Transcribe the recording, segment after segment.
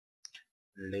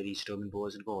Ladies, gentlemen,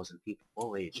 boys and girls, and people of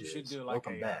all We should ages, do like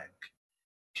welcome a back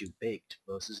to Baked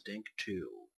vs. Dink 2.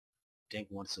 Dink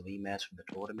wants a rematch from the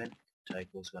tournament.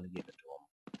 Tycho's gonna give it to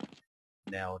him.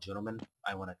 Now, gentlemen,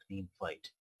 I want a clean fight.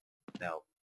 Now,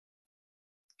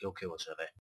 go kill each other.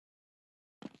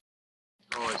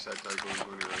 Oh, I said Tycho was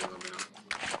winning, right? Let me know.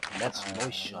 And that's the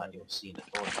most shot you'll see in the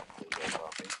tournament video,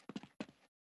 probably.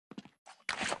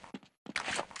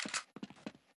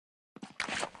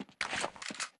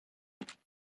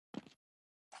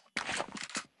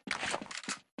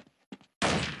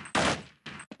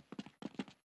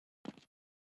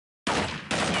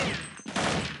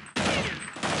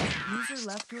 User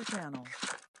left your channel.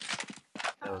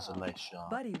 That was a nice shot.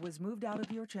 Buddy was moved out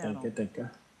of your channel. Thank you.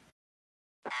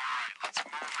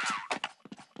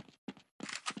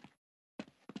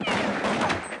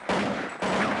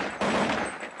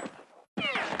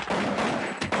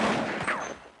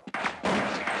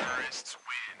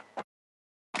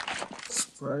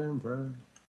 Spraying, bro.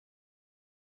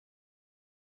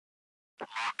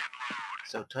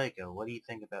 So, Tycho, what do you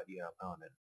think about your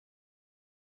opponent?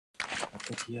 I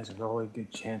think he has a really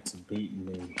good chance of beating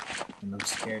me, and I'm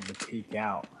scared to peek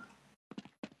out.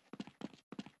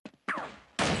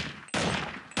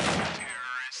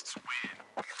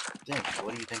 Dink,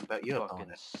 what do you think about your Fucking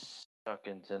opponent?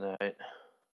 sucking tonight.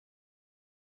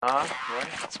 Huh?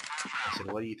 What? I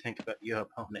said, what do you think about your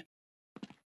opponent?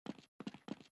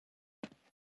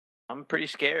 I'm pretty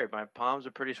scared. My palms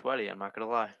are pretty sweaty, I'm not gonna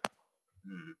lie.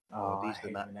 Well, Oh, these I are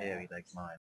hate not when that hairy like happens.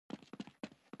 mine.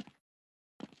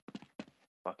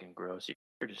 Fucking gross.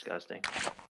 You're disgusting.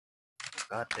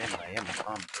 God damn it, I am the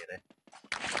commentator.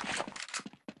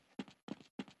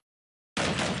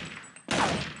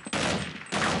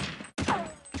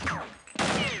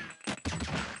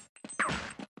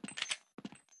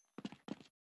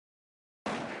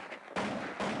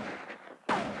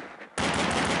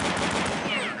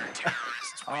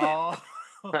 Oh,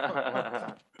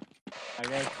 I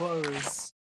got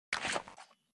close.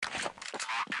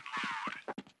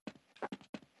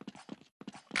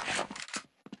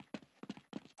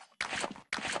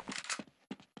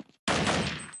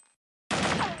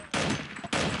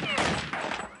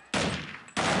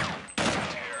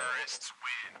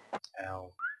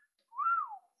 Ow.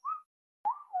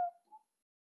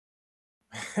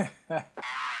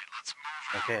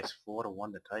 Okay, it's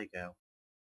 4-1 to Tycho.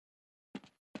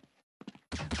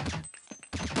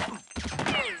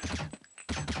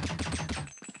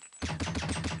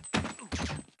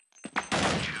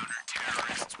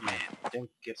 Dink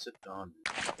gets it done.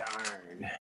 Darn.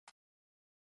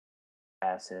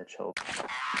 Ass itch, hope.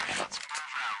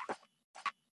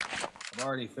 I've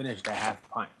already finished a half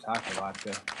pint taco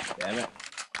vodka. Damn it.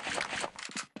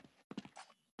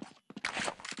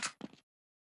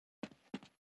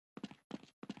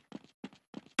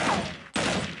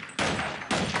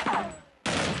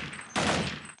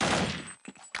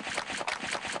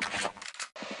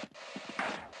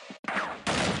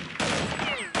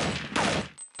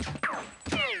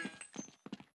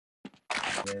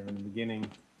 There in the beginning.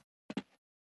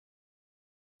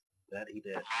 That he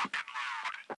did.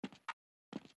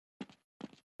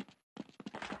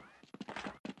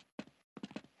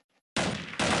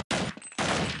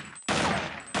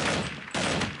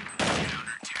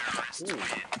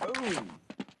 Boom.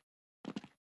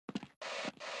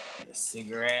 A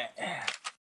cigarette.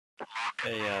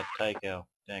 Hey, Tycho,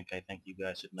 Dink, I think you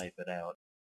guys should knife it out.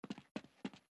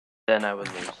 Then I would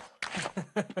lose.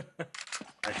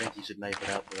 I think you should knife it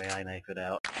out the way I knife it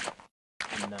out.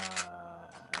 Nah.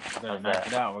 If we're gonna How's knife that?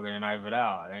 it out, we're gonna knife it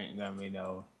out. It ain't gonna be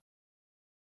no.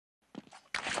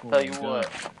 Tell you Good. what,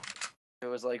 if it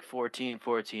was like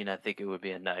 14-14, I think it would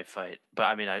be a knife fight. But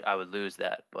I mean, I would lose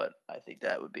that, but I think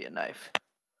that would be a knife.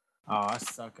 Oh, I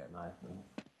suck at knifing.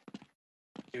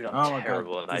 Dude, I'm Oh my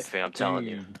terrible God, at this knifing, I'm telling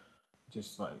you. dude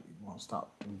just like won't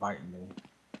stop inviting me.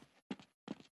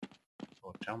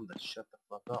 Well, tell him to shut the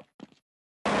fuck up.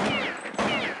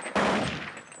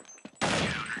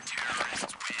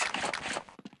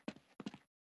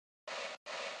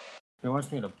 He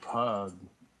wants me to pug,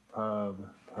 or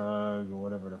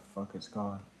whatever the fuck it's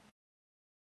called.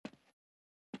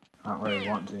 I don't really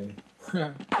want to.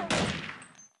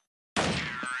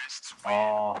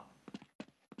 Oh.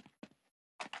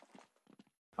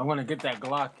 I'm gonna get that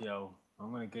Glock, yo.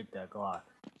 I'm gonna get that Glock.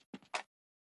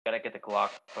 Gotta get the Glock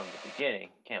from the beginning.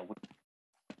 Can't win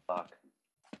the Glock.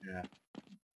 Yeah.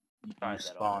 You Tried that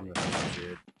spawn already. with me,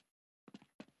 dude.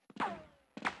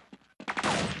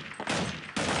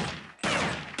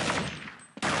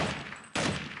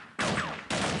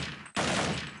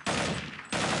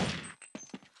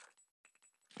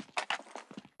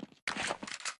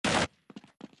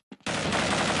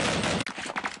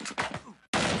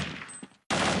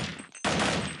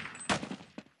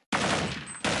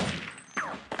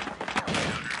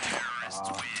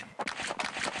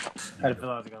 I had a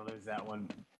feeling I was gonna lose that one.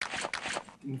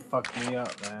 You fucked me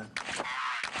up, man.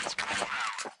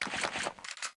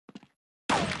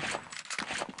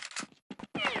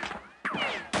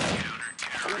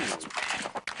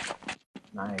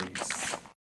 Nice.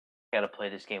 Gotta play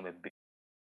this game with.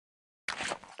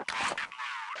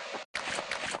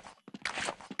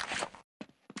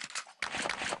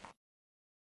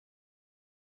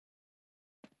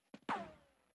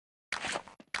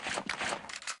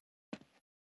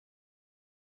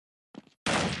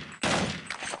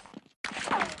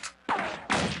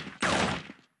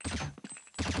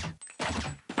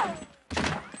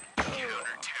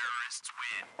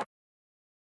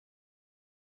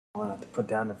 I'm gonna have to put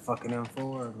down the fucking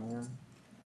M4, man.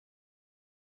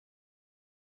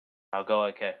 I'll go.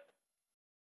 Okay.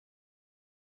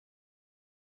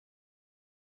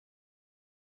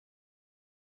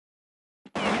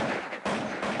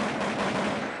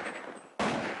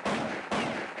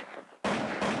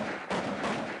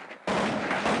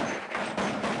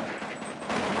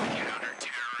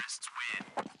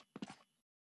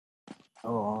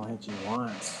 Oh, I'll hit you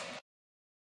once.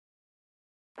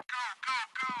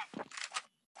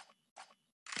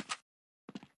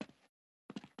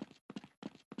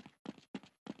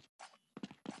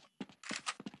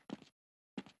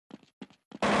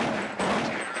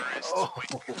 Oh.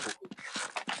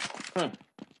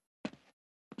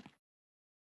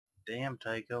 Damn,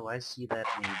 Tycho, I see that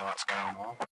aimbot going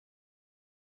off.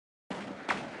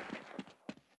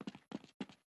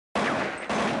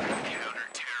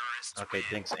 Okay,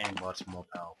 Dink's aimbot's more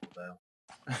powerful though.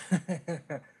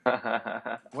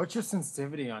 What's your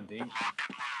sensitivity on Dink?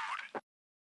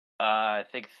 I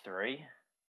think 3.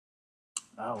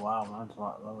 Oh wow, mine's a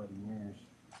lot lower than yours.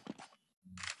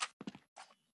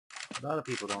 A lot of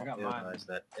people don't got realize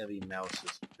that every mouse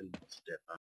is pretty much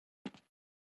different.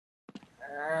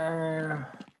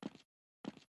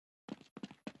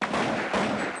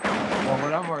 Well,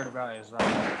 what I'm worried about is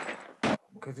like,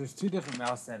 because there's 2 different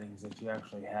mouse settings that you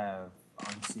actually have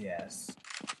on CS,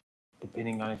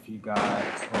 depending on if you got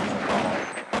what's it called.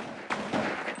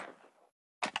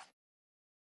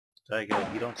 Tycho,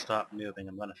 if you don't stop moving,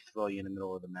 I'm gonna throw you in the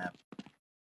middle of the map.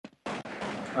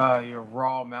 Your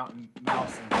raw mouse.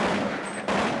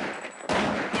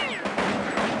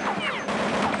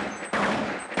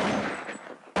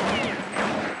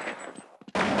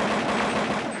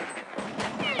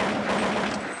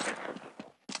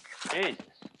 Jesus.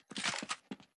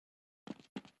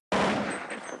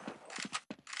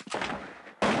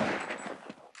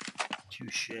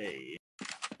 Touche.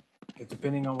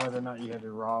 Depending on whether or not you have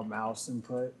your raw mouse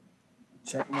input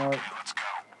check mark,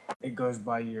 it goes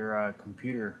by your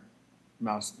computer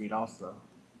mouse speed also.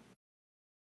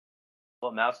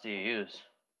 What mouse do you use?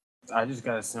 I just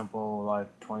got a simple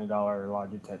like $20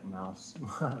 Logitech mouse.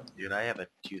 Dude, I have a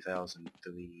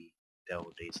 2003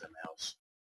 Dell Daza mouse.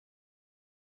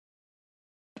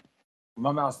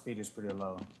 My mouse speed is pretty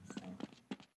low. So.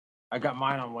 I got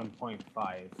mine on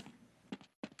 1.5.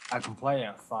 I can play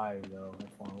at 5 though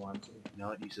if I want to. You know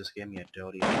what? You just gave me a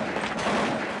dirty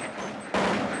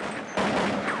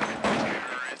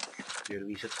Dude,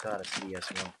 we should start a CS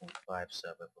 1.5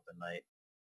 server for the night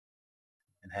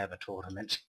and have a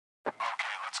tournament.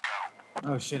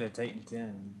 Oh shit, it's 8 and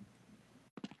 10.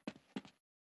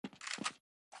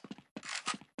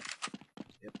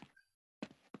 Yep.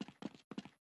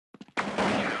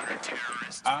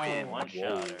 Oh, one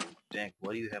Whoa. shot. Dink,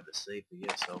 what do you have to say for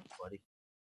yourself, buddy?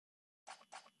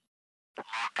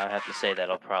 I have to say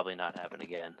that'll probably not happen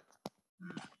again.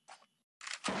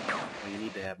 Well, you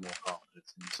need to have more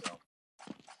confidence in yourself.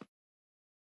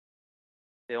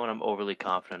 When I'm overly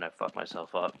confident, I fuck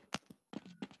myself up.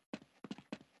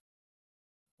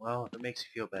 Well, if it makes you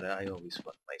feel better, I always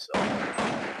fuck myself.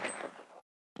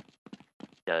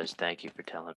 Does, thank you for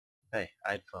telling. Hey,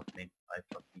 I'd fuck me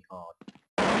hard.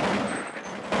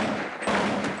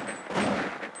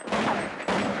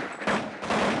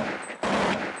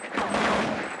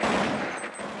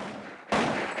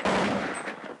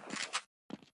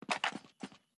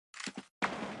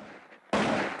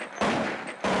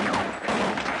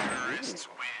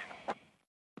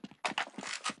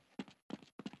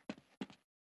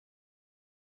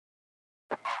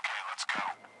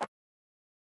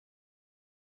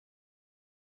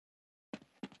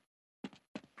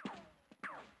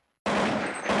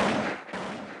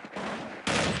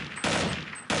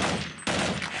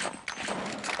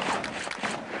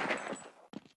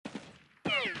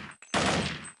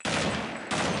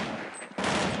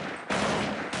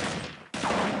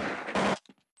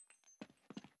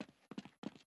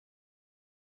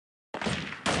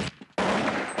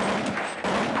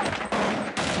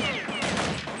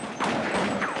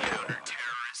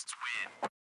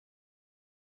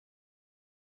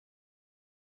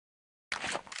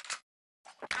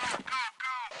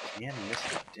 Man,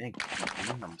 Mr. Dink can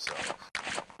redeem himself.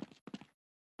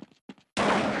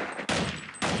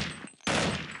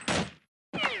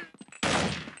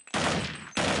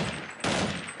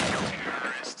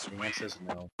 The answer is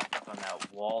no. On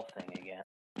that wall thing again.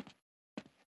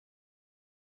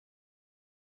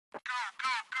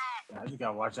 I just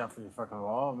gotta watch out for your fucking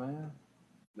wall, man.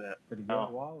 But Pretty good Oh.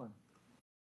 walling.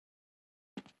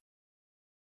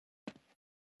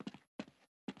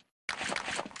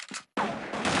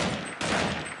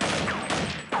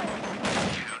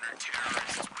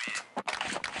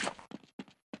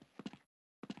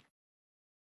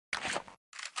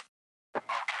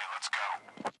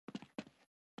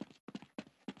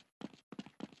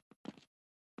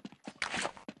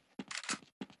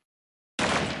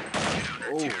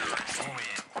 oh,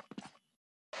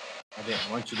 I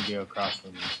didn't want you to go across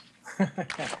from me.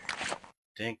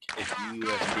 Dink, if you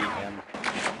USB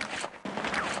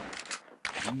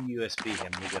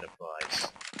him, you get a prize.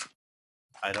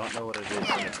 I don't know what it is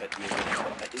yet, but you'll get a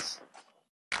prize.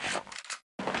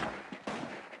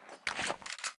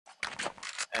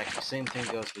 Actually, same thing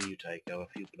goes for you, Tycho,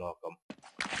 if you block them.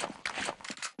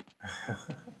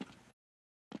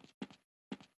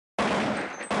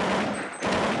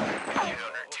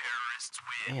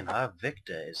 Man, our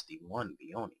Victor is the one,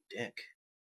 the only Dink.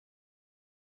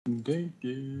 Thank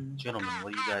you. Gentlemen,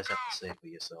 what do you guys have to say for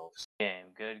yourselves? Game,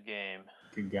 good game.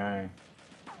 Good guy.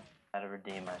 How to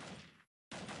redeem it.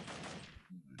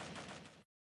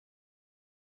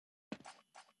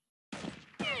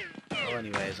 Well,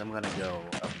 anyways, I'm gonna go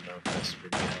upload this